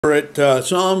We're at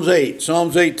Psalms 8.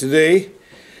 Psalms 8 today.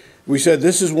 We said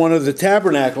this is one of the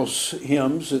Tabernacles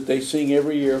hymns that they sing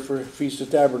every year for Feast of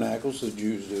Tabernacles, the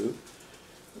Jews do,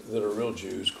 that are real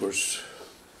Jews. Of course,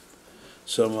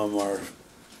 some of them are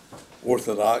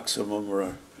Orthodox, some of them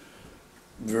are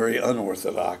very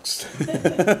unorthodox.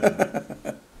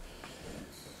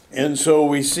 And so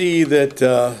we see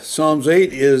that Psalms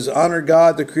 8 is honor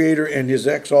God the Creator and His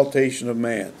exaltation of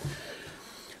man.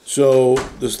 So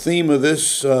the theme of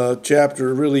this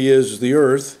chapter really is the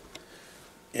earth,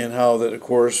 and how that, of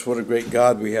course, what a great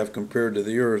God we have compared to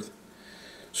the earth.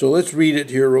 So let's read it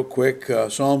here real quick.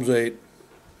 Psalms 8.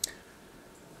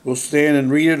 We'll stand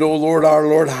and read it. O Lord, our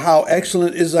Lord, how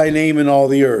excellent is thy name in all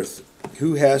the earth,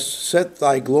 who hast set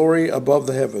thy glory above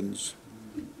the heavens.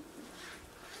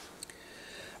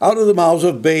 Out of the mouths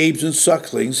of babes and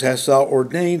sucklings hast thou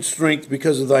ordained strength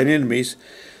because of thine enemies,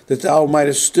 that thou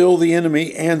mightest still the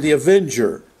enemy and the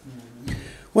avenger.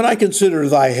 When I consider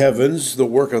thy heavens, the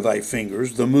work of thy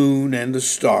fingers, the moon and the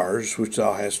stars which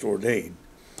thou hast ordained.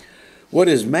 What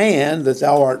is man that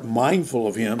thou art mindful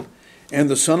of him, and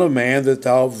the Son of Man that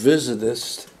thou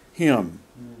visitest him?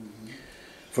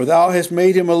 For thou hast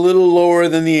made him a little lower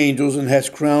than the angels, and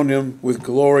hast crowned him with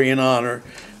glory and honor.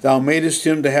 Thou madest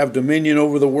him to have dominion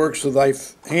over the works of thy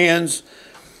hands.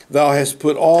 Thou hast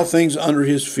put all things under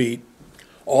his feet,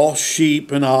 all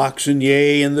sheep and oxen,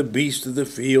 yea, and the beast of the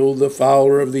field, the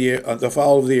fowl of the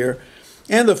air,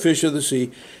 and the fish of the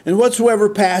sea, and whatsoever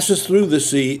passes through the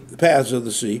sea, the paths of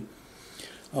the sea.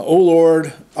 O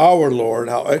Lord, our Lord,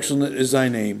 how excellent is thy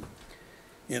name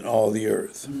in all the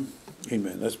earth.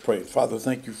 Amen. Let's pray. Father,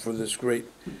 thank you for this great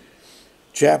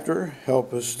chapter.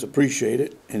 Help us to appreciate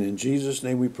it. And in Jesus'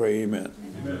 name we pray, amen.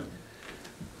 Amen.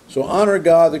 So honor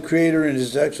God, the Creator, in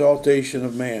His exaltation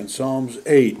of man. Psalms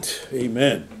 8.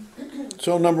 Amen.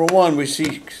 So number one,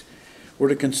 we're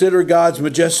to consider God's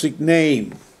majestic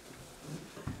name.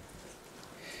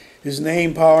 His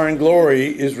name, power, and glory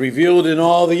is revealed in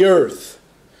all the earth.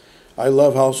 I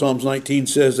love how Psalms 19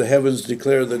 says, the heavens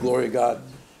declare the glory of God,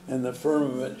 and the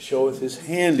firmament showeth His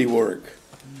handiwork.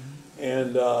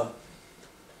 And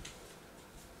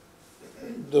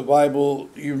the Bible,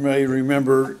 you may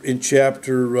remember in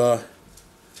chapter let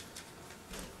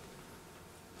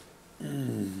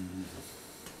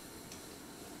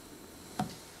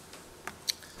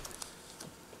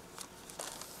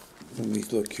me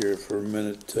look here for a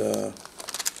minute.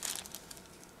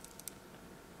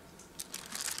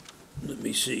 Let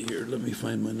me see here. Let me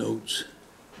find my notes.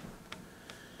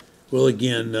 Well,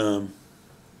 again,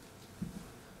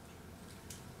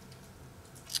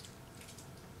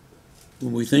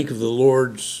 when we think of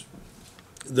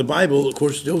the Bible, of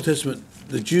course, the Old Testament,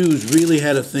 the Jews really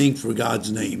had a thing for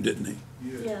God's name, didn't they?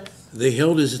 Yes. They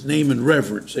held His name in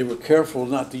reverence. They were careful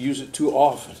not to use it too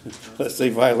often, lest they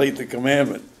violate the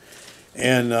commandment.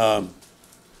 And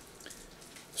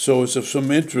so it's of some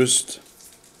interest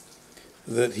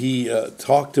that he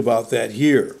talked about that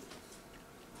here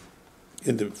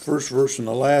in the first verse and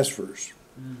the last verse.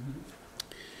 Mm-hmm.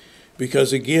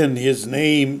 Because, again, His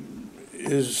name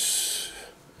is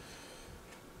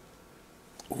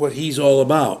what He's all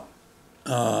about,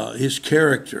 His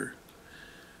character.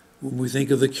 When we think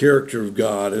of the character of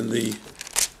God and the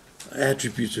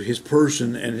attributes of His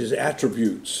person and His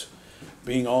attributes,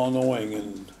 being all-knowing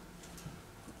and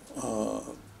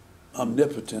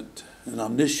omnipotent and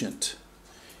omniscient,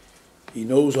 He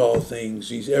knows all things,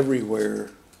 He's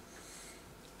everywhere,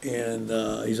 and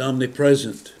He's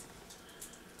omnipresent.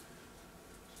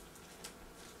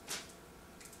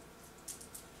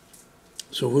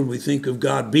 So when we think of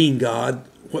God being God,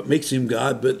 what makes Him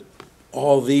God but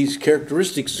all these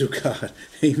characteristics of God?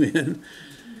 Amen.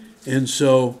 And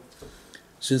so,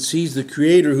 since He's the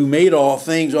Creator who made all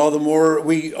things, all the more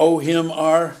we owe Him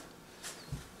our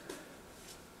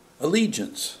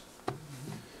allegiance.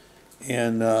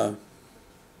 And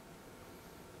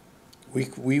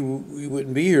we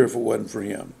wouldn't be here if it wasn't for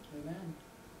Him. Amen.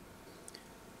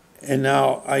 And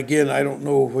now, again, I don't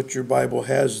know what your Bible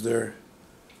has there,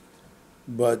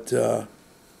 but the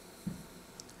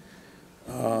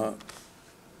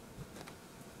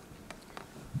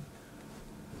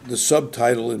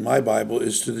subtitle in my Bible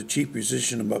is to the chief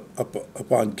musician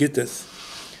upon Gittith,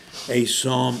 a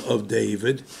psalm of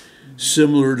David,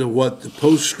 similar to what the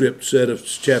postscript said of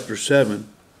chapter 7.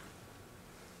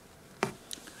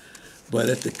 But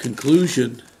at the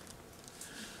conclusion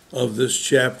of this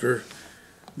chapter,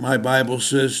 my Bible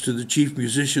says to the chief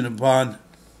musician upon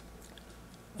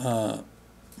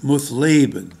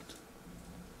Muthlaben.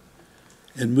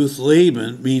 And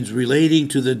Muthlaben means relating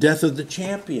to the death of the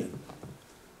champion.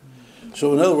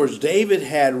 So in other words, David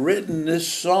had written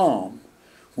this psalm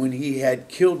when he had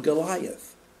killed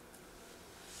Goliath.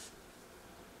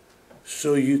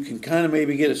 So you can kind of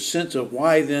maybe get a sense of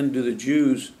why then do the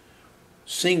Jews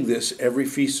sing this every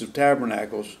Feast of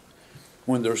Tabernacles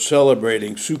when they're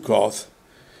celebrating Sukkoth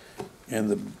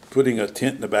and putting a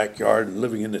tent in the backyard and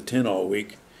living in the tent all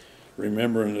week,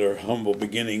 remembering their humble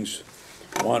beginnings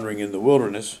wandering in the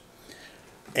wilderness.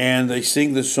 And they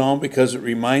sing this song because it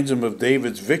reminds them of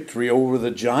David's victory over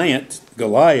the giant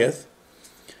Goliath.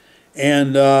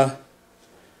 And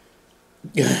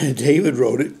David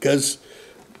wrote it because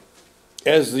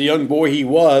as the young boy he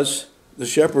was, the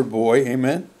shepherd boy,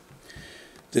 amen,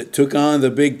 that took on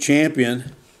the big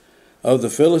champion of the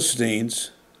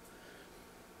Philistines,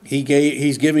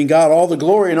 he's giving God all the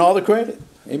glory and all the credit.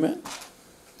 Amen.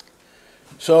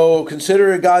 So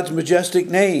consider God's majestic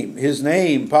name. His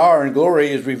name, power, and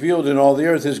glory is revealed in all the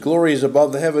earth. His glory is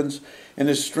above the heavens, and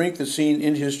his strength is seen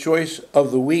in his choice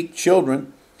of the weak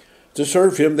children to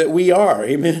serve him that we are.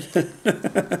 Amen.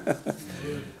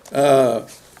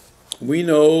 We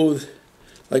know,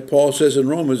 like Paul says in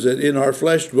Romans, that in our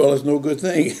flesh dwelleth no good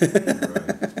thing.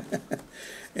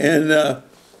 And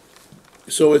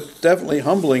so it's definitely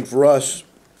humbling for us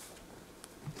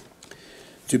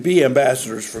to be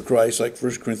ambassadors for Christ, like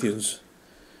 1 Corinthians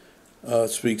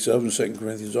speaks of, and 2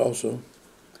 Corinthians also.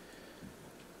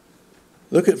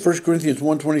 Look at 1 Corinthians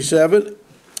 1:27.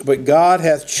 But God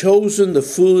hath chosen the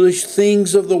foolish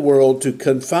things of the world to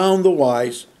confound the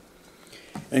wise,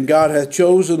 and God hath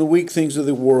chosen the weak things of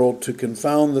the world to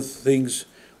confound the things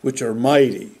which are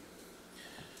mighty.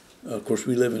 Of course,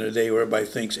 we live in a day where everybody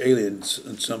thinks aliens,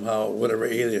 and somehow whatever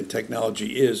alien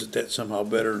technology is, that's somehow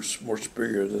better and more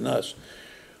superior than us.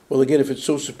 Well, again, if it's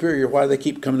so superior, why do they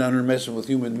keep coming down here and messing with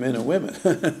human men and women?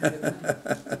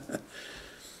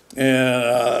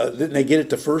 And didn't they get it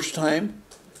the first time?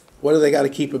 Why do they got to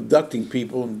keep abducting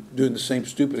people and doing the same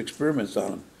stupid experiments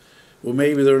on them? Well,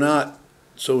 maybe they're not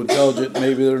so intelligent,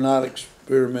 maybe they're not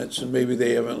experiments, and maybe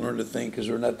they haven't learned a thing because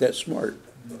they're not that smart.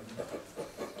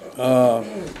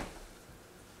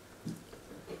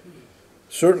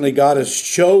 Certainly God has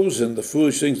chosen the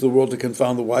foolish things of the world to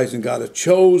confound the wise, and God has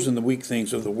chosen the weak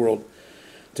things of the world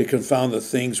to confound the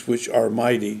things which are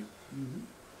mighty.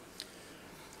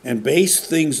 And base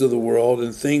things of the world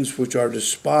and things which are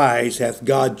despised hath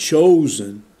God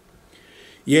chosen,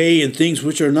 yea, and things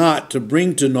which are not, to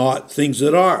bring to naught things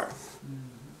that are.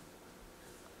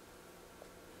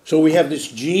 So we have this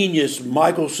genius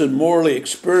Michelson-Morley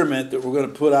experiment that we're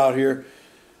going to put out here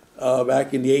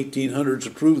back in the 1800s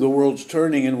to prove the world's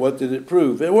turning. And what did it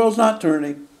prove? The world's not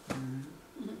turning.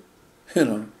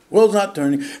 World's not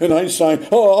turning. And Einstein,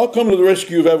 I'll come to the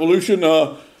rescue of evolution.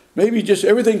 Maybe just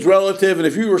everything's relative, and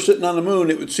if you were sitting on the moon,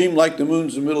 it would seem like the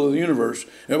moon's the middle of the universe.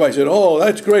 Everybody said,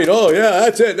 that's great. Oh, yeah,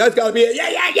 that's it. That's got to be it.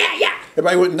 Yeah.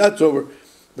 Everybody went nuts over.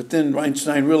 But then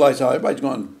Einstein realized how everybody's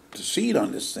gone to seed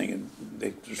on this thing, and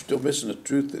they're still missing the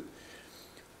truth.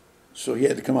 So he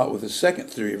had to come out with a second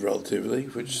theory of relativity,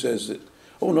 which says that,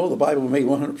 no, the Bible may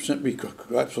 100% be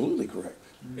absolutely correct.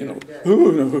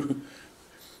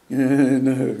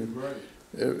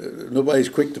 Nobody's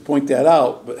quick to point that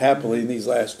out, but happily in these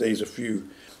last days, a few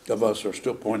of us are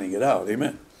still pointing it out.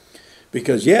 Amen.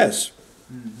 Because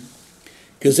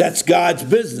because that's God's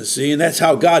business, see, and that's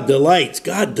how God delights.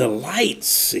 God delights,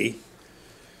 see.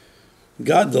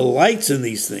 God delights in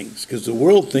these things because the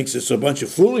world thinks it's a bunch of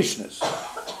foolishness.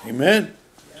 Amen.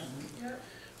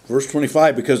 Verse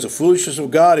 25, because the foolishness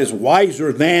of God is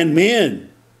wiser than men,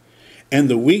 and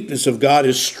the weakness of God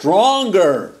is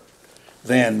stronger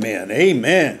than men.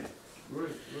 Amen.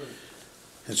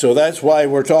 And so that's why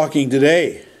we're talking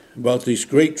today about these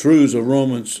great truths of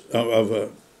Romans,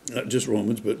 not just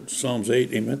Romans, but Psalms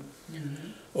 8. Amen.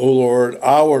 O Lord,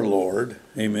 our Lord.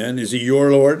 Amen. Is he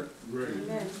your Lord?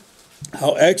 Amen.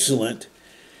 How excellent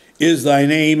is thy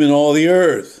name in all the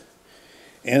earth.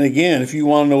 And again, if you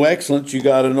want to know excellence, you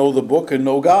got to know the book and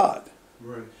know God.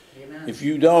 Right. Amen. If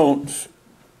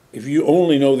you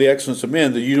only know the excellence of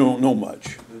men, then you don't know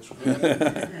much.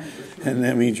 And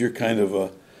that means you're kind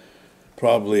of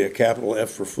probably a capital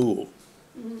F for fool.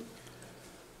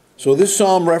 So this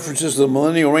psalm references the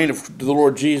millennial reign of the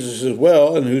Lord Jesus as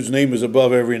well, and whose name is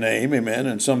above every name, amen,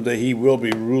 and someday he will be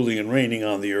ruling and reigning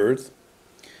on the earth.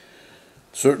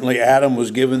 Certainly Adam was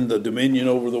given the dominion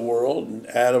over the world, and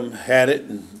Adam had it,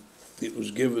 and it was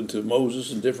given to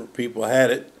Moses, and different people had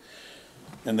it,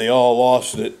 and they all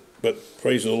lost it, but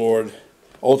praise the Lord,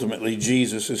 ultimately,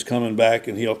 Jesus is coming back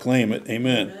and he'll claim it.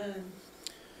 Amen.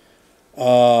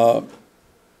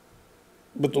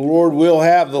 But the Lord will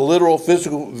have the literal,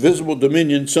 physical, visible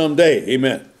dominion someday.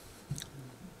 Amen.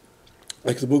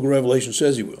 Like the book of Revelation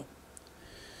says he will.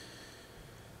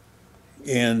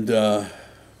 And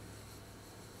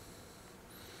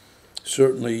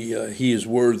certainly he is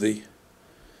worthy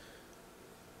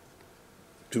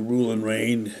to rule and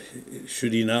reign,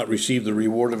 should he not receive the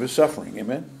reward of his suffering.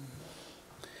 Amen?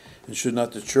 And should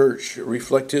not the church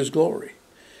reflect his glory,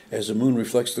 as the moon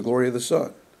reflects the glory of the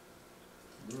sun?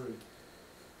 Right.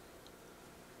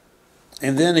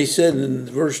 And then he said in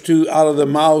verse 2, out of the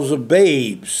mouths of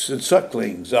babes and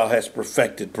sucklings thou hast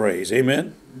perfected praise.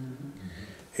 Amen?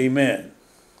 Mm-hmm. Amen.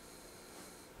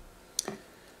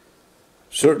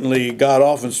 Certainly God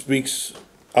often speaks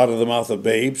out of the mouth of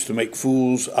babes to make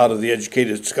fools out of the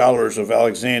educated scholars of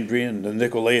Alexandria and the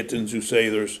Nicolaitans who say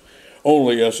there's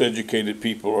only us educated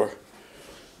people are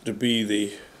to be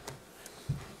the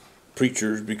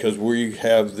preachers because we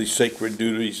have the sacred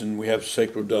duties and we have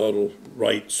sacerdotal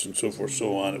rights and so forth,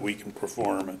 so on, that we can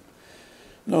perform. And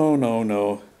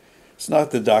no. It's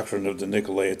not the doctrine of the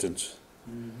Nicolaitans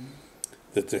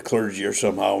that the clergy are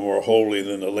somehow more holy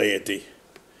than the laity.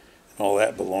 All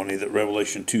that baloney that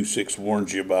Revelation 2:6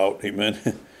 warns you about. Amen.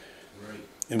 Right.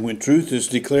 And when truth is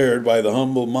declared by the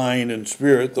humble mind and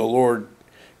spirit, the Lord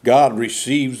God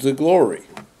receives the glory.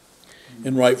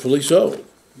 And rightfully so.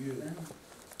 Yeah.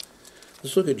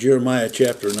 Let's look at Jeremiah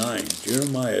chapter 9.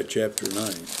 Jeremiah chapter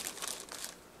 9.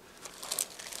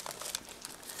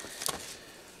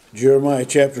 Jeremiah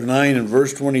chapter 9 and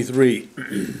verse 23.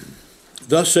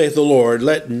 Thus saith the Lord,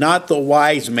 let not the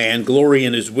wise man glory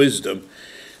in his wisdom,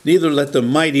 neither let the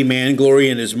mighty man glory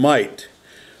in his might.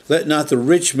 Let not the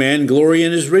rich man glory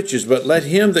in his riches, but let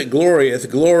him that glorieth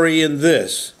glory in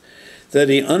this, that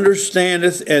he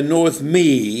understandeth and knoweth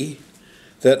me,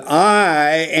 that I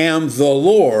am the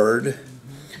Lord,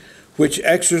 which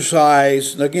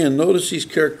exercise, again, notice these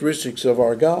characteristics of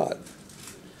our God.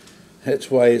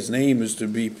 That's why his name is to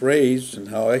be praised, and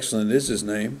how excellent is his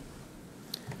name.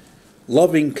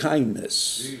 Loving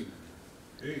kindness,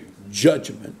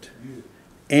 judgment,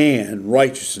 and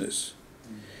righteousness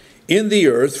in the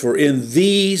earth, for in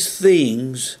these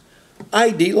things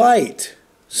I delight,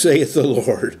 saith the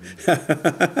Lord.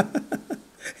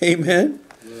 Amen.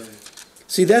 Right.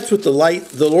 See, that's what the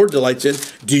Lord delights in.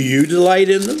 Do you delight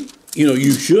in them?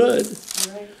 You should.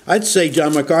 Right. I'd say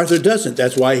John MacArthur doesn't.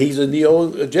 That's why he's a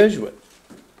neo-Jesuit.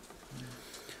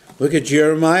 Look at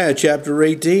Jeremiah chapter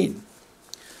 18.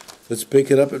 Let's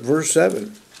pick it up at verse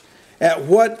 7. At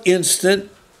what instant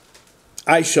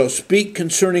I shall speak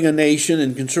concerning a nation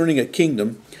and concerning a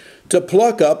kingdom, to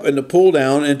pluck up and to pull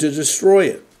down and to destroy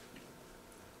it.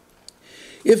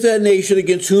 If that nation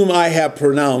against whom I have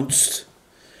pronounced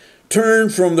turn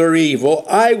from their evil,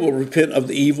 I will repent of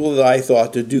the evil that I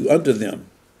thought to do unto them.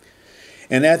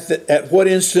 And at what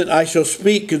instant I shall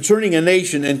speak concerning a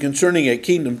nation and concerning a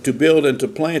kingdom, to build and to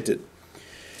plant it.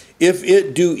 If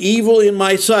it do evil in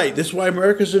my sight, this is why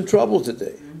America's in trouble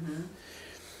today.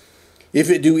 If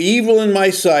it do evil in my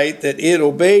sight, that it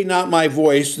obey not my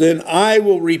voice, then I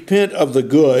will repent of the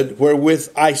good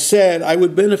wherewith I said I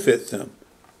would benefit them.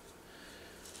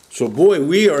 So, boy,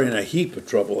 we are in a heap of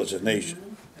trouble as a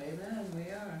nation. Amen,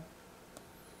 we are.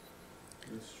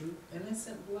 That's true.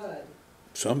 Innocent blood.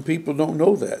 Some people don't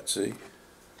know that, see.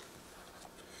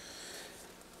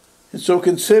 And so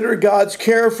consider God's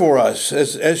care for us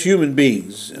as human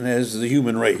beings and as the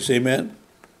human race. Amen.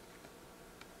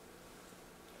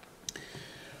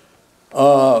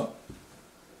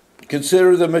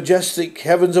 Consider the majestic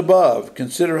heavens above.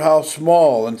 Consider how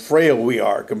small and frail we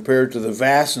are compared to the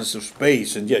vastness of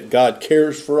space, and yet God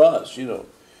cares for us,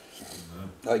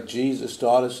 like Jesus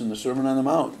taught us in the Sermon on the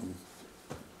Mount.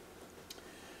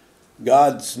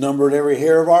 God's numbered every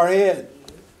hair of our head.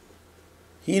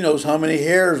 He knows how many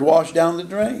hairs wash down the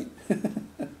drain.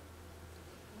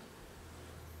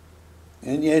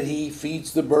 And yet he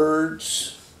feeds the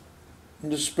birds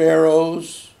and the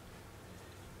sparrows.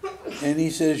 And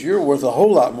he says, you're worth a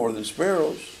whole lot more than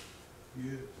sparrows.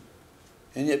 Yeah.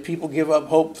 And yet people give up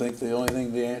hope, think the only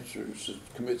thing the answer is to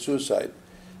commit suicide.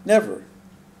 Never.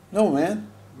 No,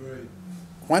 man. Right.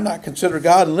 Why not consider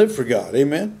God and live for God?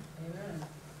 Amen? Amen.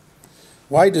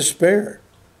 Why despair?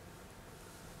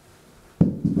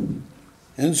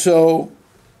 And so,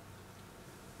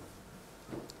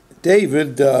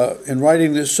 David, in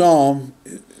writing this psalm,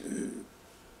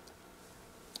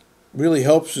 really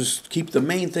helps us keep the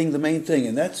main thing.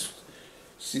 And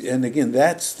again,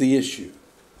 that's the issue.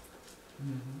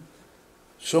 Mm-hmm.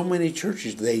 So many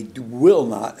churches, they will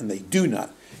not and they do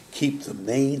not keep the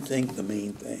main thing.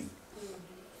 Mm-hmm.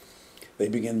 They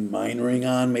begin minoring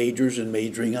on majors and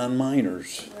majoring on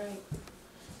minors. Right.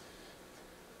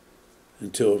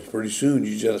 Until pretty soon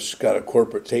you just got a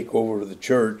corporate takeover of the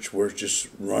church where it's just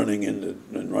running on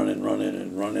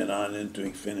into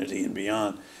infinity and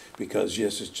beyond. Because,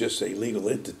 yes, it's just a legal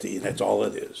entity, and that's all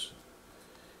it is.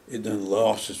 It done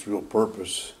lost its real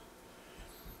purpose.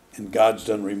 And God's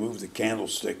done removed the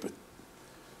candlestick, but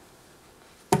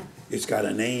it's got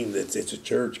a name that it's a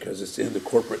church because it's in the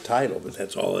corporate title, but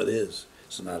that's all it is.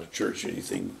 It's not a church or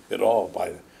anything at all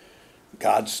by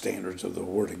God's standards of the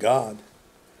Word of God.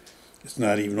 It's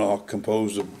not even all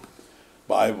composed of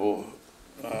Bible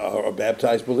or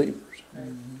baptized believers.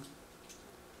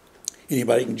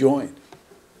 Anybody can join.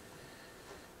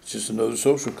 It's just another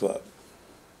social club.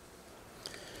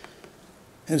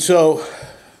 And so,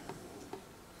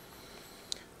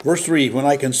 verse 3, when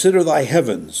I consider thy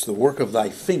heavens, the work of thy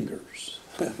fingers.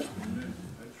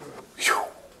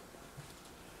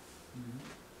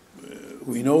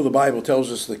 We know the Bible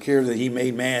tells us the care that he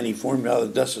made man, he formed him out of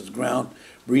the dust of the ground,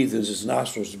 breathed in his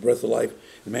nostrils the breath of life,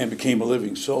 and man became a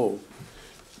living soul.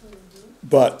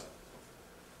 But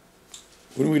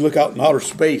when we look out in outer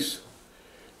space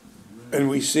and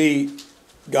we see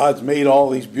God's made all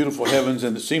these beautiful heavens,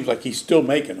 and it seems like he's still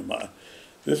making them.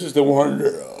 This is the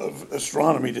wonder of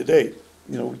astronomy today.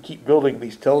 You know, we keep building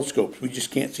these telescopes. We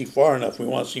just can't see far enough. We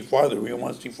want to see farther. We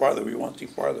want to see farther. We want to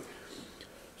see farther.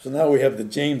 So now we have the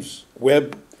James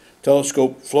Webb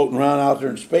telescope floating around out there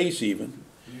in space even.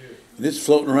 And it's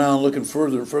floating around looking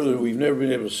further and further than we've never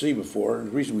been able to see before.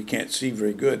 And the reason we can't see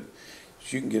very good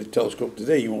is you can get a telescope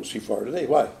today, you won't see far today.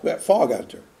 Why? We got fog out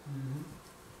there.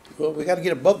 Well, we got to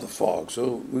get above the fog,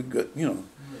 so we got, you know.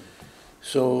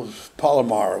 So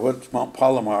Palomar, what's Mount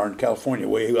Palomar in California,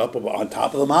 way up on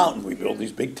top of the mountain, we build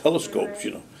these big telescopes,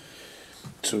 you know,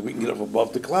 so we can get up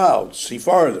above the clouds, see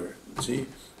farther, see.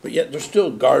 But yet there's still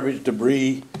garbage,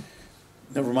 debris.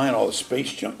 Never mind all the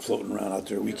space junk floating around out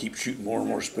there. We keep shooting more and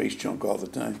more space junk all the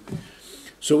time.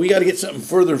 So we got to get something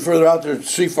further and further out there to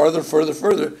see farther, further,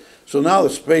 further. So now in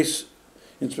space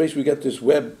we got this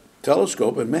Webb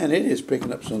telescope, and man, it is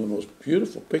picking up some of the most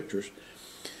beautiful pictures.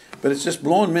 But it's just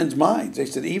blowing men's minds. They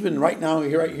said even right now,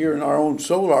 right here in our own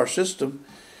solar system,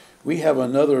 we have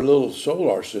another little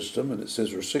solar system, and it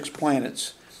says there's 6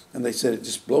 planets. And they said it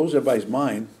just blows everybody's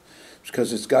mind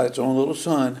because it's got its own little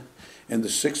sun, and the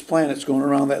 6 planets going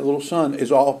around that little sun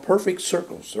is all perfect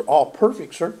circles. They're all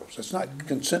perfect circles. It's not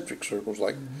concentric circles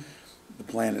like the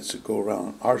planets that go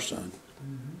around our sun.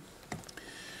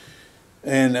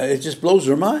 And it just blows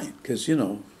their mind because, you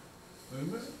know,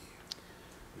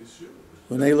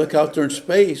 when they look out there in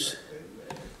space,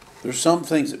 there's some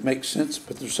things that make sense,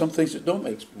 but there's some things that don't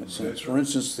make sense. For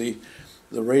instance, the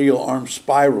radial arm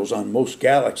spirals on most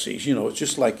galaxies, you know, it's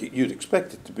just like you'd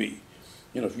expect it to be.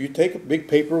 You know, if you take a big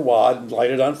paper wad and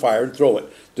light it on fire and throw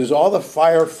it, does all the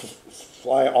fire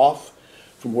fly off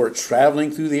from where it's traveling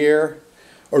through the air?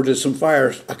 Or does some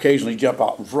fire occasionally jump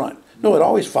out in front? No, it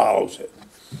always follows it.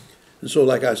 And so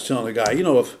like I was telling the guy, you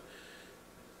know, if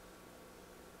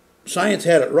science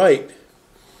had it right,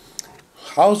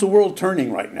 how's the world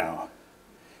turning right now?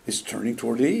 It's turning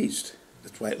toward the east.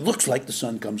 That's why it looks like the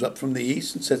sun comes up from the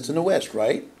east and sets in the west,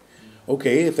 right?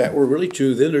 Okay, if that were really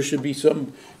true, then there should be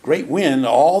some great wind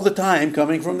all the time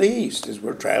coming from the east as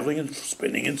we're traveling and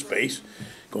spinning in space,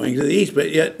 going to the east.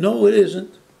 But yet, no, it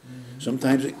isn't.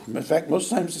 Sometimes, in fact, most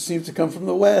times it seems to come from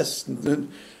the west. And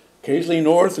then occasionally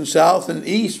north and south and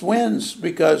east winds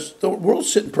because the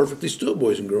world's sitting perfectly still,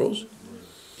 boys and girls.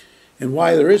 And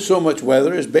why there is so much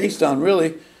weather is based on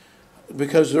really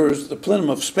because there's the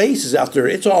plenum of spaces out there.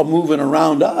 It's all moving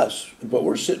around us, but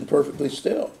we're sitting perfectly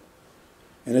still.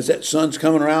 And as that sun's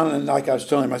coming around, and like I was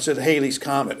telling him, I said, Halley's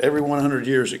Comet, every 100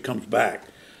 years it comes back.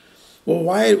 Well,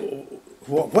 why?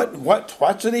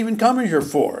 What's it even coming here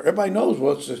for? Everybody knows,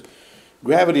 well, it's the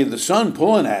gravity of the sun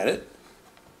pulling at it.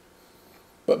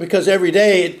 But because every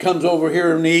day it comes over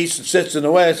here in the east and sits in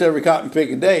the west every cotton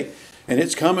picking day, and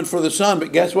it's coming for the sun,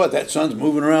 but guess what? That sun's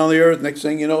moving around the earth. Next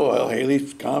thing you know, well,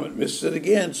 Halley's Comet misses it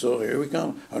again, so here we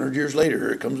come. 100 years later,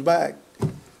 here it comes back.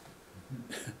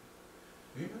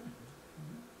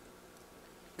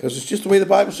 Because it's just the way the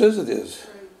Bible says it is.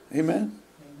 Amen?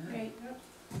 Right.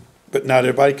 But not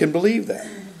everybody can believe that.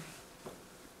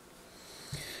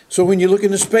 So when you look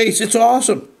into space, it's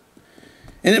awesome.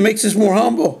 And it makes us more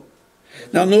humble.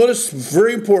 Now notice,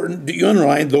 very important, you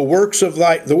underline the work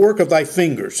of thy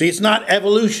fingers. See, it's not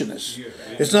evolutionist.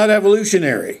 It's not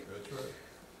evolutionary.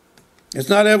 It's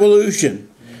not evolution.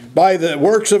 By the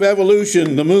works of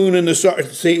evolution, the moon and the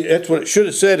stars. See, that's what it should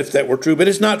have said if that were true, but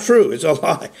it's not true. It's a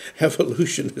lie.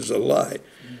 Evolution is a lie.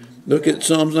 Look at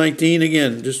Psalms 19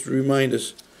 again, just to remind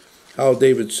us how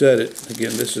David said it.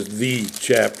 Again, this is the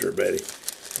chapter, Betty.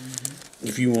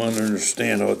 If you want to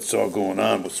understand what's all going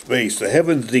on with space. The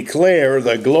heavens declare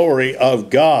the glory of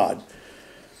God,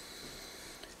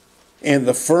 and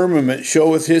the firmament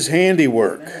showeth his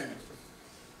handiwork.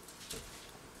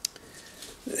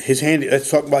 his hand, let's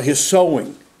talk about his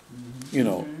sewing. You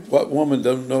know, what woman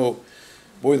doesn't know,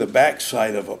 boy, the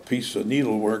backside of a piece of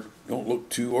needlework don't look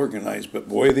too organized, but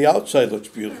boy, the outside looks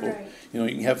beautiful. Right. You know,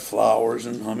 you can have flowers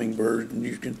and hummingbirds, and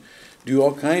you can do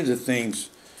all kinds of things.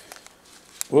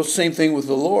 Well, same thing with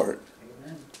the Lord.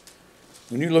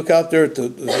 When you look out there at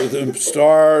the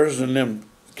stars and them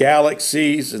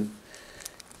galaxies, and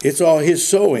it's all his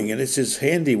sewing, and it's his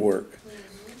handiwork.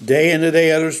 Day and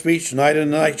day utter speech, night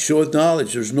and night showeth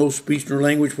knowledge. There's no speech nor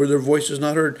language where their voice is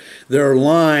not heard. Their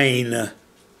line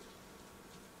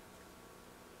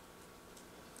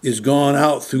is gone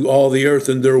out through all the earth,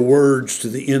 and their words to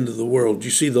the end of the world. You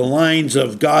see the lines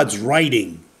of God's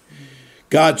writing,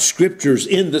 God's scriptures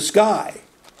in the sky.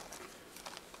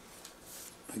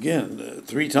 Again,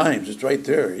 3 times, it's right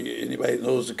there. Anybody that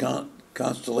knows the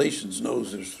constellations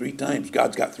knows there's 3 times.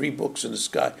 God's got 3 books in the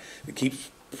sky. It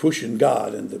keeps pushing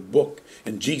God and the book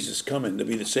and Jesus coming to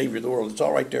be the Savior of the world. It's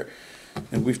all right there.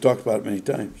 And we've talked about it many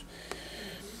times.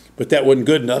 But that wasn't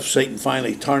good enough. Satan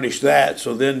finally tarnished that.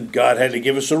 So then God had to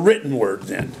give us a written word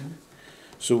then,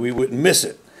 so we wouldn't miss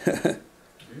it.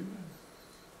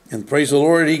 And praise the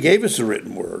Lord, he gave us a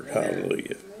written word.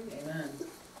 Hallelujah.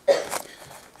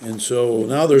 And so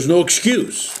now there's no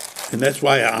excuse. And that's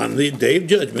why on the day of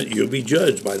judgment, you'll be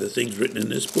judged by the things written in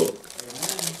this book.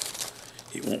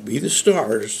 It won't be the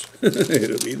stars.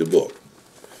 It'll be the book.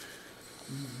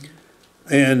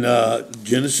 And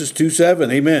Genesis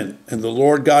 2:7, amen. And the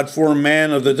Lord God formed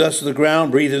man of the dust of the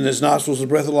ground, breathed in his nostrils the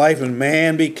breath of life, and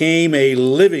man became a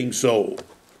living soul.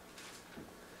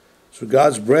 So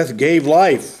God's breath gave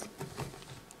life.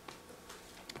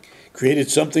 Created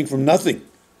something from nothing.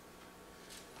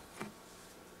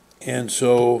 And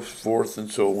so forth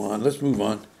and so on. Let's move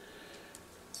on.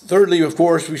 Thirdly, of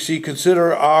course, we see,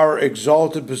 consider our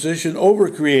exalted position over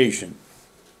creation.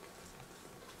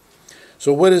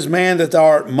 So what is man that thou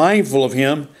art mindful of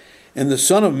him, and the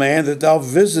Son of Man that thou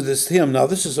visitest him? Now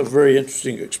this is a very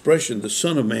interesting expression, the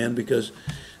Son of Man, because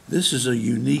this is a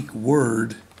unique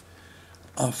word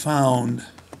found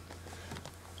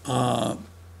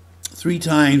 3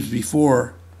 times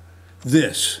before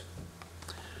this.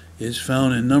 It's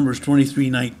found in Numbers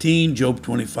 23:19, Job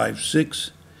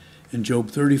 25:6, and Job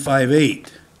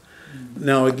 35:8.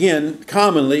 Now again,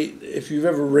 commonly, if you've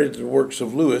ever read the works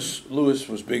of C.S. Lewis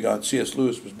was big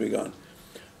on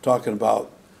talking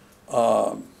about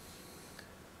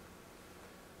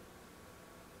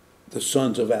the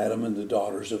sons of Adam and the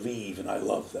daughters of Eve, and I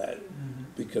love that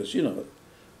because, you know,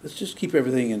 let's just keep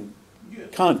everything in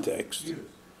context. Yes.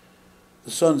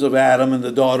 The sons of Adam and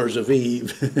the daughters of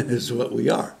Eve is what we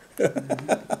are.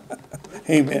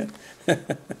 Amen.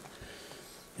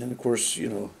 And of course, you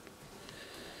know,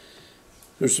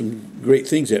 there's some great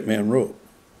things that man wrote.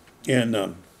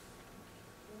 And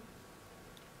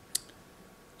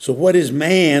so what is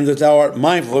man that thou art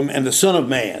mindful of him, and the Son of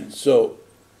Man? So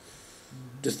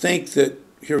to think that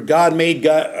here God made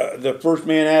the first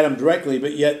man Adam directly,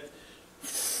 but yet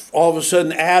all of a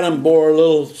sudden Adam bore a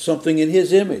little something in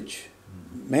his image.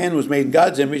 Man was made in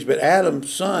God's image, but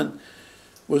Adam's son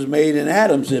was made in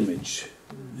Adam's image.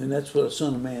 And that's what a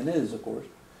Son of Man is, of course.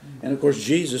 And of course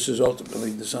Jesus is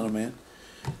ultimately the Son of Man.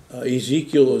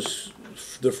 Ezekiel is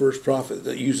the first prophet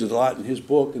that uses it a lot in his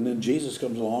book, and then Jesus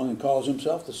comes along and calls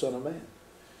himself the Son of Man.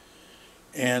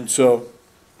 And so,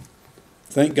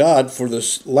 thank God for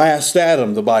this last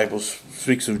Adam. The Bible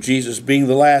speaks of Jesus being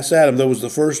the last Adam. There was the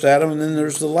first Adam, and then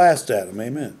there's the last Adam.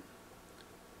 Amen.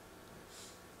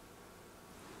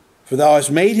 For thou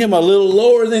hast made him a little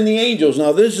lower than the angels.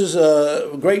 Now this is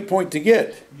a great point to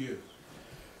get. Yes.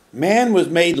 Man was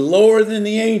made lower than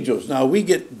the angels. Now we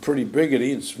get pretty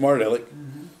biggity and smart aleck.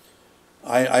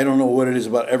 I don't know what it is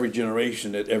about every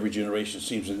generation that every generation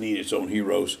seems to need its own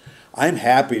heroes. I'm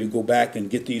happy to go back and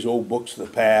get these old books of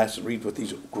the past and read what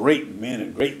these great men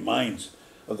and great minds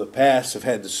of the past have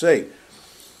had to say,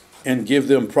 and give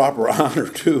them proper honor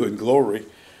too and glory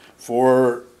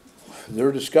for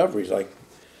their discoveries, like,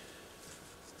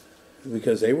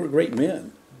 because they were great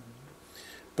men.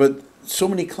 But so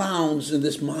many clowns in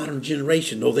this modern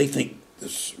generation, though, they think the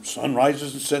sun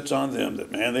rises and sets on them,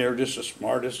 that, man, they are just the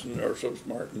smartest, and they're so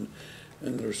smart, and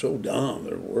they're so dumb.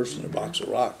 They're worse than a box of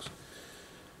rocks.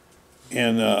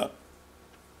 And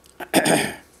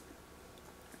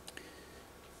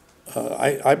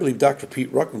I believe Dr.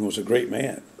 Pete Ruckman was a great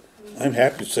man. I'm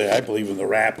happy to say I believe in the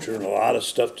rapture and a lot of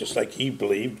stuff just like he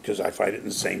believed, because I find it in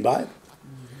the same Bible.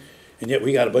 And yet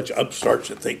we got a bunch of upstarts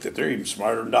that think that they're even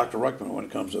smarter than Dr. Ruckman when it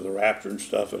comes to the rapture and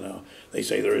stuff. And they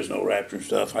say there is no rapture and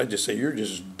stuff. I just say you're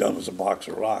just as dumb as a box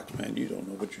of rocks, man. You don't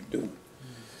know what you're doing.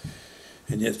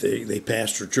 And yet they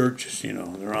pastor churches, you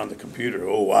know, they're on the computer.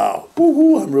 Oh, wow.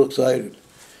 Woo-hoo, I'm real excited.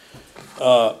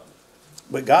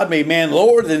 But God made man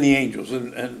lower than the angels.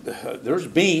 And there's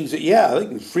beings that, yeah, they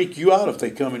can freak you out if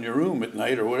they come in your room at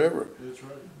night or whatever. That's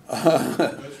right.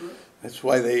 That's right. That's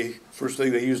why first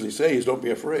thing they usually say is don't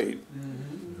be afraid.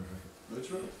 Mm-hmm.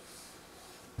 That's right.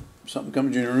 If something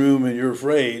comes in your room and you're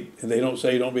afraid, and they don't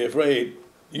say don't be afraid,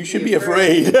 you should be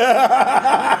afraid.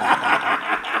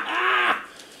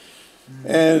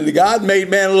 And God made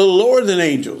man a little lower than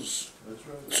angels. That's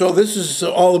right. So this is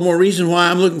all the more reason why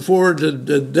I'm looking forward to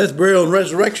death, burial, and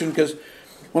resurrection, because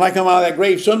when I come out of that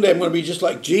grave someday, I'm going to be just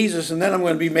like Jesus, and then I'm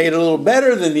going to be made a little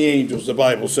better than the angels, the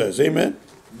Bible says. Amen?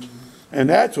 And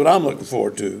that's what I'm looking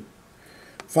forward to.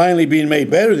 Finally being made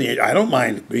better than the angels. I don't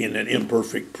mind being an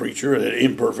imperfect preacher at an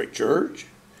imperfect church.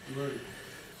 Right.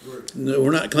 Right. No,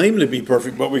 we're not claiming to be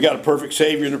perfect, but we got a perfect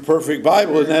Savior and a perfect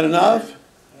Bible. Isn't that enough?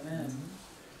 Amen.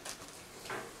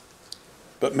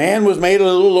 But man was made a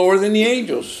little lower than the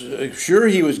angels. Sure,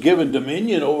 he was given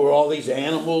dominion over all these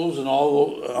animals and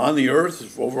all on the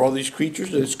earth, over all these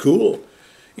creatures. It's cool.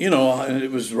 You know, and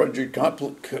it was Rudyard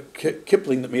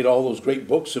Kipling that made all those great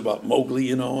books about Mowgli,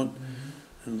 you know,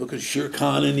 and look at Shere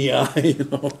Khan in the eye, you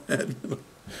know.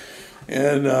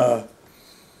 And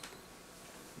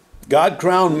God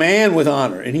crowned man with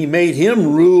honor, and he made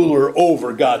him ruler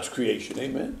over God's creation.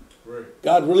 Amen? Right.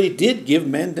 God really did give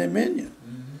men dominion.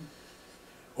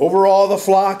 Over all the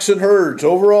flocks and herds,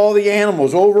 over all the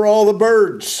animals, over all the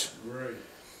birds, Right.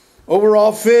 over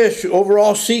all fish, over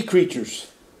all sea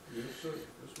creatures. Yes, sir.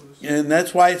 That's what it says. And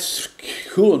that's why it's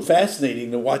cool and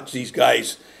fascinating to watch these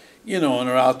guys, you know, and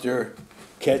they're out there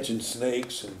catching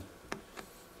snakes and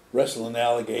wrestling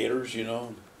alligators, you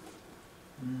know.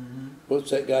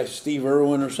 What's that guy, Steve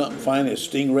Irwin or something? Finally, a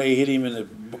stingray hit him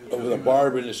with a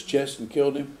barb in his chest and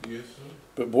killed him. Yes, sir.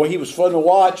 But boy, he was fun to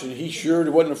watch, and he sure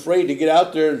wasn't afraid to get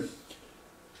out there. And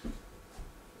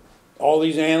all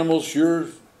these animals sure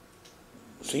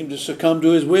seemed to succumb to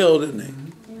his will, didn't they?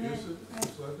 Yes, sir.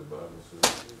 Just like the Bible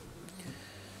says.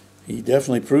 He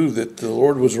definitely proved that the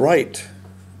Lord was right.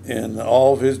 And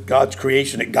all of God's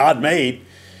creation that God made,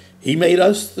 he made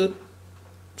us the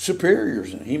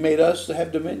superiors. He made us to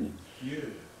have dominion. Yeah.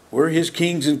 We're his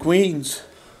kings and queens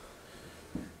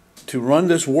to run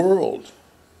this world.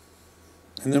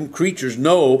 And them creatures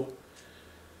know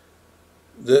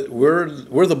that we're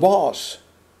the boss.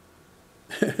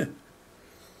 And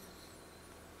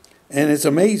it's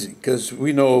amazing because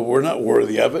we know we're not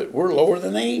worthy of it. We're lower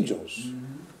than angels.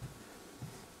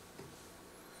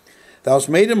 Thou hast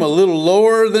made him a little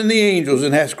lower than the angels,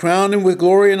 and hast crowned him with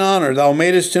glory and honor. Thou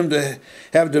madest him to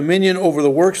have dominion over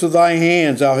the works of thy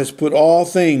hands. Thou hast put all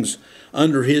things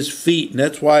under his feet. And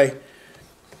that's why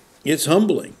it's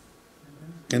humbling.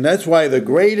 And that's why the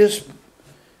greatest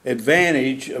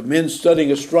advantage of men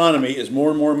studying astronomy is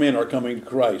more and more men are coming to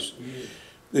Christ.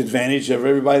 The advantage of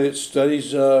everybody that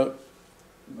studies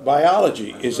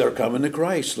biology is they're coming to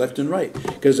Christ left and right.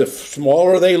 Because the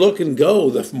smaller they look and go,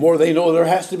 the more they know there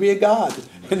has to be a God.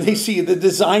 And they see the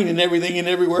design and everything and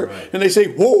everywhere. Right. And they say,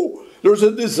 whoa, there's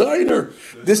a designer.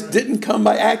 This didn't come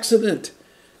by accident.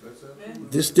 That's absolutely.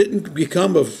 This didn't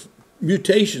become of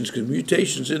mutations, because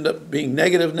mutations end up being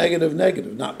negative, negative,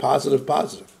 negative, not positive,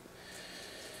 positive.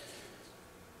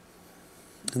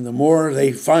 And the more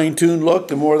they fine-tune look,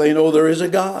 the more they know there is a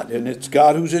God. And it's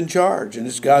God who's in charge. And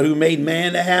it's God who made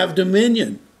man to have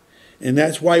dominion. And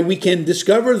that's why we can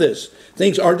discover this.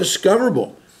 Things are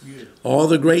discoverable. Yeah. All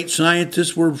the great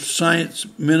scientists were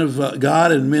men of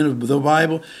God and men of the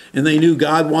Bible. And they knew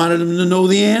God wanted them to know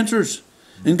the answers.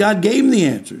 And God gave them the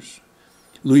answers.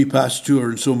 Louis Pasteur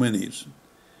and so many.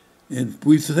 And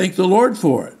we thank the Lord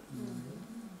for it.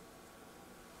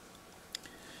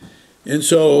 And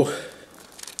so,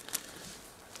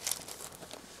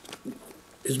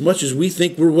 as much as we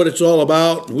think we're what it's all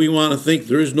about, we want to think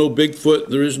there is no Bigfoot,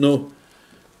 there is no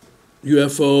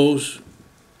UFOs.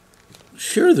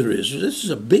 Sure there is. This is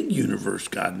a big universe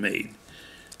God made.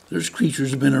 There's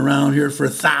creatures that have been around here for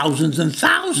thousands and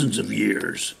thousands of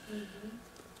years.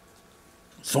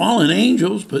 Fallen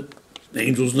angels, but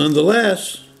angels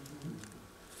nonetheless.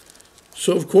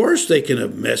 So of course they can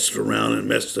have messed around and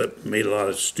messed up, made a lot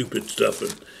of stupid stuff,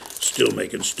 and still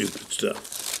making stupid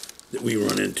stuff that we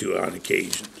run into on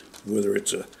occasion, whether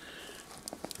it's a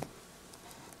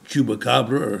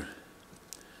chupacabra or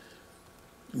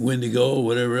wendigo or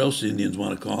whatever else the Indians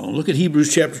want to call them. Look at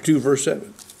Hebrews chapter 2, verse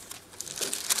 7.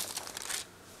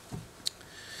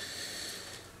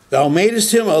 Thou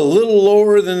madest him a little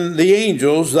lower than the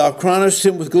angels. Thou crownest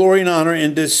him with glory and honor,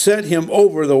 and didst set him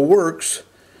over the works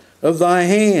of thy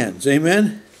hands.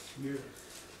 Amen? Yeah.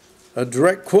 A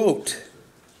direct quote.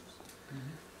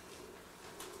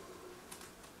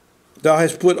 Thou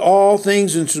hast put all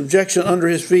things in subjection under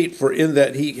his feet, for in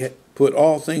that he hath put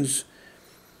all things,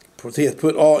 for he hath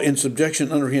put all in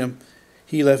subjection under him,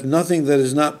 he left nothing that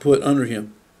is not put under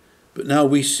him. But now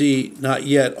we see not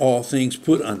yet all things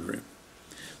put under him.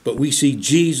 But we see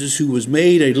Jesus, who was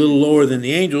made a little lower than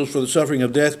the angels for the suffering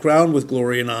of death, crowned with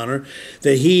glory and honor,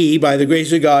 that he, by the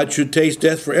grace of God, should taste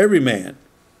death for every man.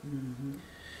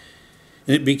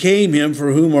 And it became him,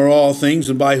 for whom are all things,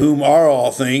 and by whom are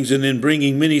all things, and in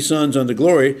bringing many sons unto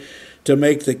glory, to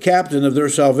make the captain of their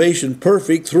salvation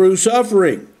perfect through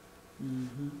suffering.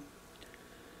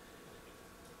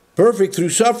 Perfect through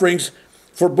sufferings,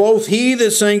 for both he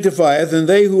that sanctifieth and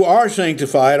they who are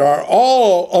sanctified are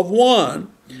all of one,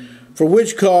 for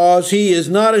which cause he is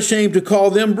not ashamed to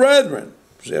call them brethren.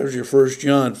 So there's your 1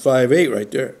 John 5:8 right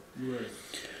there. Right.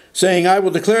 Saying, I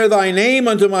will declare thy name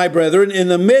unto my brethren. In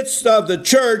the midst of the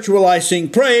church will I sing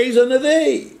praise unto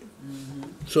thee.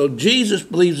 So Jesus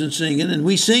believes in singing, and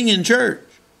we sing in church.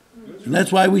 And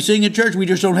that's why we sing in church. We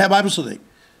just don't have Bible study.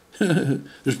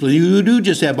 There's plenty who do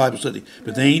just have Bible study,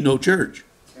 but they ain't no church.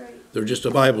 They're just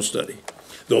a Bible study.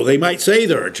 Though they might say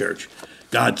they're a church.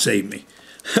 God save me.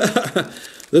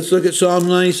 Let's look at Psalm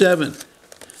 97 and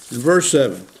verse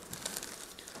 7.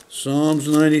 Psalms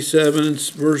 97 and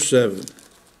verse 7.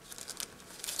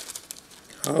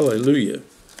 Hallelujah.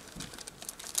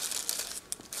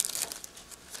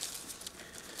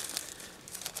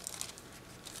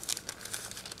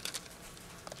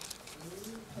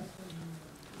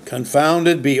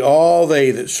 Confounded be all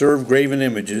they that serve graven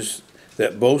images,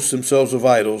 that boast themselves of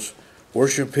idols.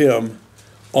 Worship him,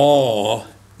 all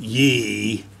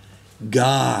ye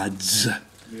gods.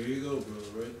 There you go, brother,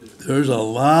 right there. There's a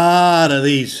lot of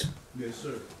these. Yes,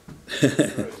 sir. That's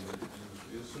right.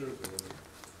 Yes, sir, brother.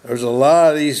 There's a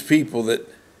lot of these people that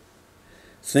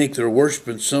think they're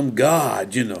worshiping some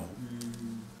god, you know.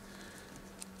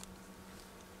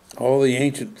 All the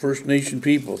ancient First Nation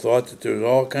people thought that there's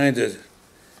all kinds of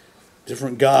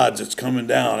different gods that's coming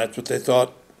down. That's what they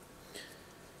thought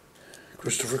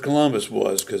Christopher Columbus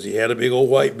was, because he had a big old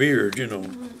white beard, you know.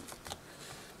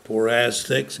 Poor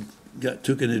Aztecs got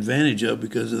taken advantage of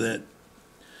because of that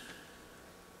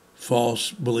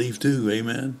false belief too,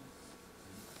 amen.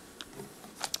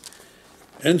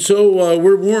 And so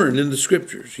we're warned in the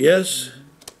scriptures, yes?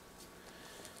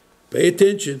 Pay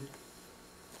attention.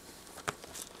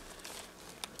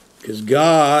 Because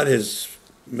God has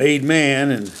made man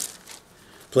and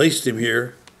placed him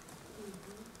here.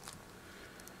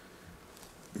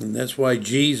 And that's why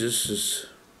Jesus is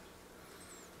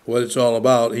what it's all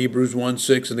about. Hebrews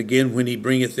 1:6, and again, when he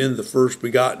bringeth in the first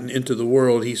begotten into the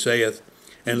world, he saith,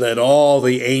 and let all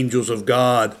the angels of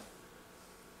God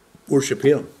worship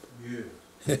him. Yeah.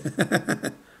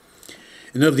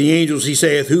 And of the angels he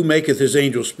saith, who maketh his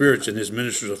angels spirits and his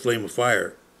ministers a flame of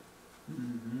fire?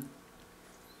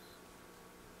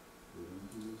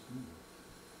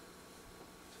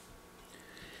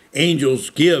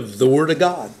 Angels give the word of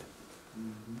God.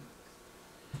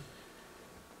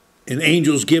 And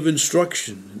angels give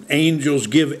instruction. Angels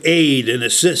give aid and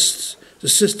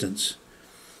assistance.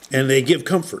 And they give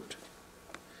comfort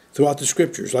throughout the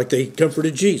scriptures, like they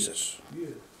comforted Jesus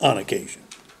on occasion.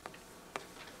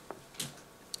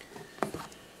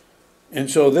 And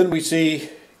so then we see,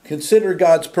 consider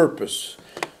God's purpose.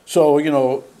 So, you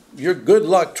know, you're good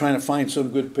luck trying to find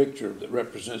some good picture that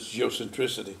represents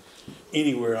geocentricity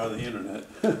anywhere on the internet.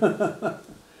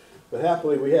 But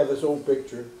happily we have this old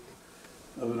picture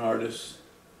of an artist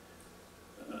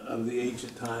of the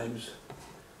ancient times.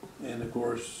 And of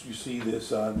course you see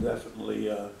this on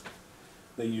definitely,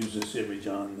 they use this image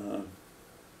on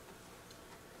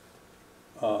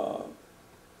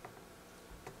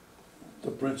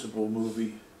the Principle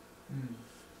movie,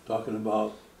 talking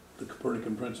about the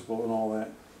Copernican principle and all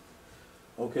that.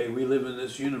 Okay, we live in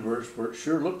this universe where it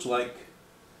sure looks like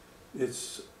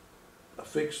it's a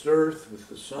fixed earth with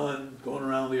the sun going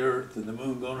around the earth and the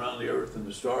moon going around the earth and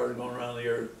the stars going around the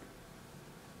earth.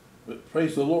 But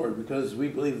praise the Lord, because we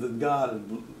believe in God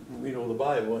and we know the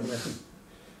Bible. And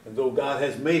though God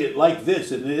has made it like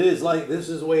this, and it is like this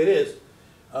is the way it is,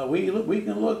 we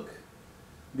can look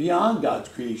beyond God's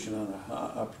creation on an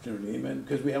opportunity, amen,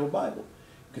 because we have a Bible.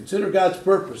 Consider God's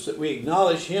purpose, that we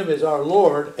acknowledge him as our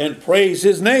Lord and praise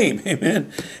his name,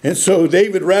 amen. And so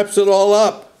David wraps it all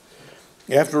up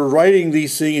after writing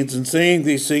these things and saying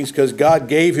these things, because God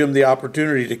gave him the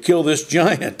opportunity to kill this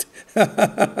giant.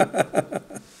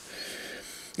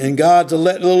 And God to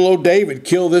let little old David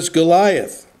kill this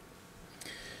Goliath.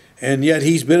 And yet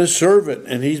he's been a servant,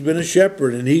 and he's been a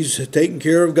shepherd, and he's taken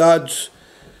care of God's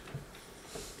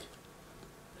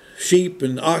sheep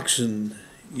and oxen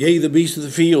Yea, the beasts of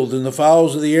the field, and the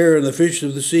fowls of the air, and the fish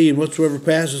of the sea, and whatsoever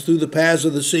passes through the paths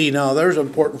of the sea. Now, there's an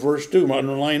important verse too.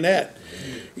 Underline that.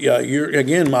 Yeah,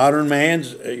 again, modern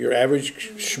man's, your average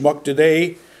schmuck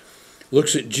today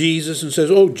looks at Jesus and says,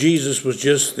 "Oh, Jesus was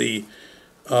just a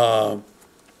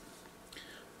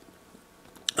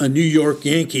New York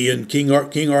Yankee in King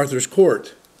Arthur's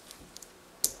court."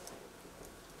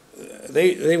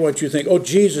 They want you to think, "Oh,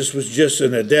 Jesus was just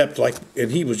an adept,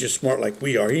 and he was just smart like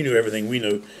we are. He knew everything we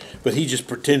knew, but he just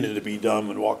pretended to be dumb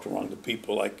and walked around to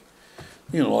people like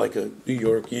a New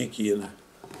York Yankee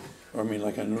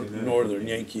like a Northern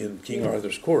Yankee in King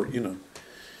Arthur's court, No.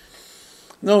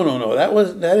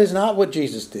 That is not what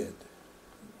Jesus did.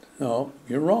 No,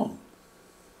 you're wrong.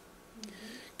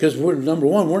 Because number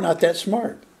one, we're not that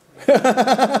smart,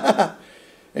 and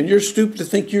you're stupid to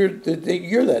think you're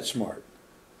that smart.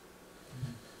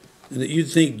 And that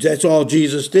you'd think that's all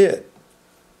Jesus did.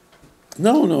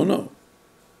 No.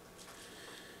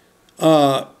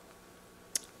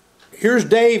 Here's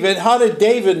David. How did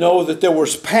David know that there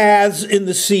was paths in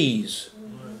the seas?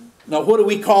 Now, what do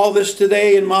we call this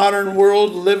today in modern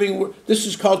world, living world? This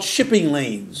is called shipping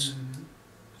lanes.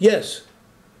 Yes.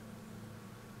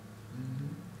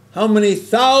 How many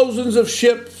thousands of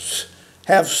ships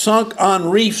have sunk on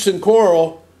reefs and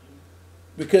coral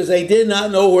because they did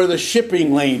not know where the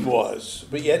shipping lane was?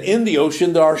 But yet in the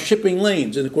ocean there are shipping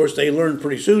lanes. And of course they learned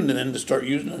pretty soon then to start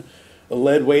using a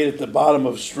lead weight at the bottom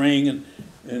of a string,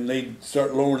 and they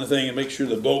start lowering the thing and make sure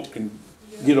the boat can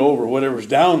get over whatever's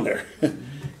down there.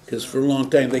 Because for a long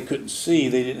time they couldn't see.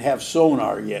 They didn't have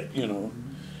sonar yet,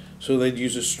 So they'd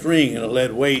use a string and a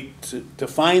lead weight to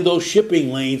find those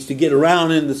shipping lanes to get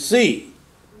around in the sea.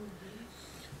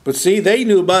 But see, they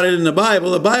knew about it in the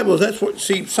Bible.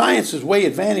 Science is way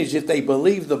advantaged if they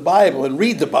believe the Bible and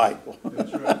read the Bible.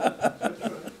 That's right.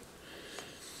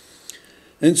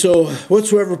 And so,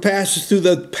 whatsoever passes through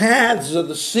the paths of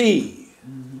the sea.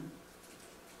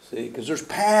 See, because there's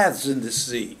paths in the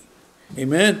sea.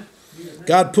 Amen?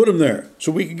 God put them there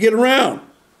so we could get around.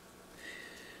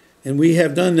 And we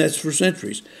have done that for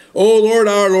centuries. O Lord,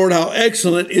 our Lord, how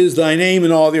excellent is thy name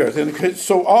in all the earth. And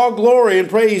so all glory and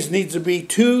praise needs to be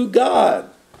to God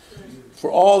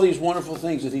for all these wonderful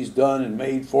things that he's done and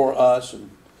made for us. And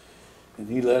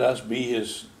he let us be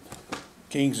his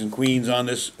kings and queens on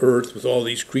this earth with all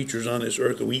these creatures on this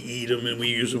earth. And we eat them and we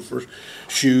use them for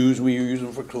shoes. We use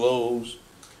them for clothes.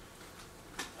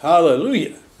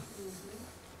 Hallelujah.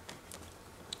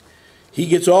 He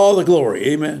gets all the glory.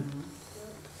 Amen.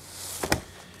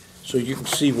 So you can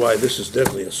see why this is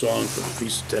definitely a song for the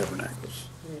Feast of Tabernacles.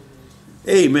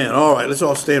 Amen. All right, let's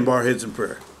all stand by our heads in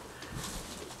prayer.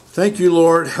 Thank you,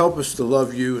 Lord. Help us to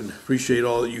love you and appreciate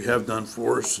all that you have done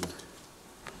for us. And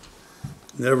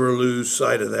never lose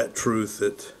sight of that truth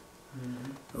that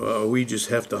we just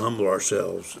have to humble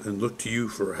ourselves and look to you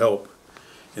for help.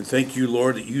 And thank you,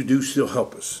 Lord, that you do still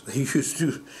help us.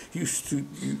 You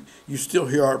still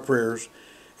hear our prayers,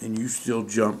 and you still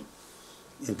jump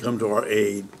and come to our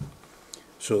aid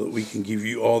so that we can give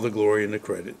you all the glory and the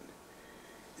credit.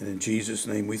 And in Jesus'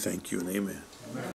 name we thank you and amen.